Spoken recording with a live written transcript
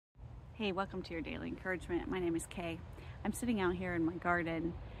Hey, welcome to your daily encouragement. My name is Kay. I'm sitting out here in my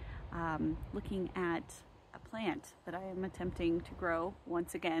garden looking at a plant that I am attempting to grow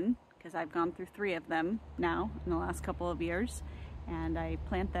once again because I've gone through 3 of them now in the last couple of years, and I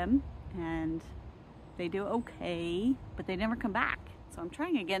plant them and they do okay, but they never come back. So I'm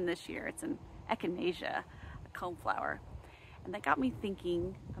trying again this year. It's an echinacea, a coneflower, and that got me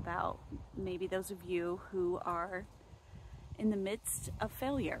thinking about maybe those of you who are in the midst of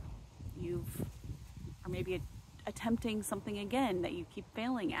failure. Or maybe attempting something again that you keep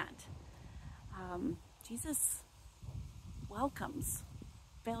failing at. Jesus welcomes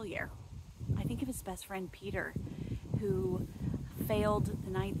failure. I think of his best friend Peter, who failed the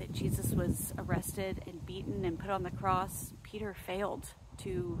night that Jesus was arrested and beaten and put on the cross. Peter failed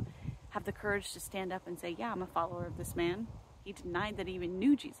to have the courage to stand up and say, yeah, I'm a follower of this man. He denied that he even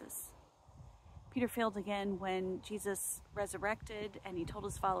knew Jesus. Peter failed again when Jesus resurrected and he told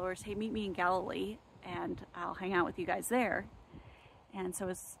his followers, hey, meet me in Galilee and I'll hang out with you guys there. And so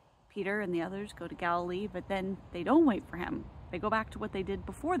as Peter and the others go to Galilee, but then they don't wait for him. They go back to what they did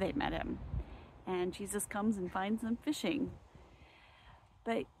before they met him. And Jesus comes and finds them fishing.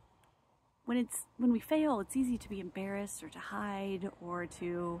 But when we fail, it's easy to be embarrassed or to hide or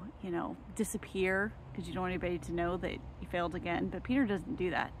to, disappear because you don't want anybody to know that you failed again. But Peter doesn't do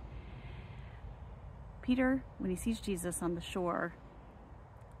that. Peter, when he sees Jesus on the shore,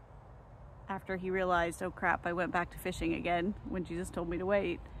 after he realized, oh crap, I went back to fishing again when Jesus told me to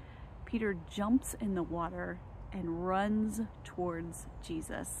wait, Peter jumps in the water and runs towards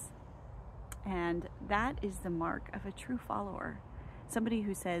Jesus. And that is the mark of a true follower. Somebody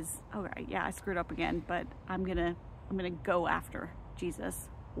who says, all right, yeah, I screwed up again, but I'm gonna go after Jesus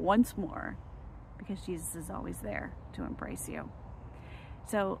once more because Jesus is always there to embrace you.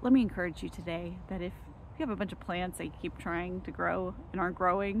 So let me encourage you today that if you have a bunch of plants that you keep trying to grow and aren't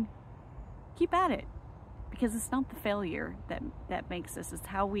growing, keep at it, because it's not the failure that makes us. It's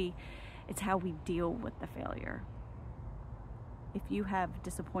how we deal with the failure. If you have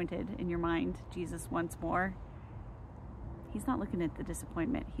disappointed in your mind Jesus once more, he's not looking at the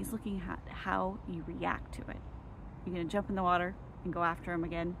disappointment. He's looking at how you react to it. You're going to jump in the water and go after him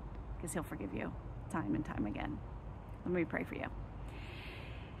again because he'll forgive you time and time again. Let me pray for you.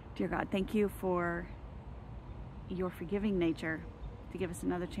 Dear God, thank you for your forgiving nature to give us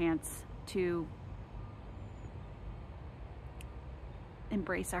another chance to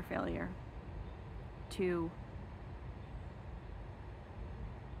embrace our failure, to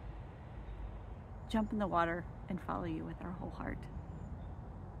jump in the water and follow you with our whole heart.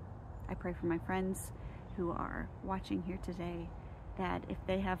 I pray for my friends who are watching here today, that if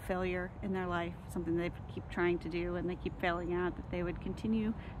they have failure in their life, something they keep trying to do and they keep failing at, that they would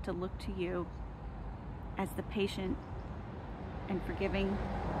continue to look to you as the patient and forgiving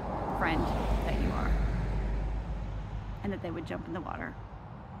friend that you are, and that they would jump in the water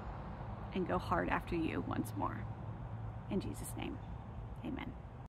and go hard after you once more. In Jesus' name, amen.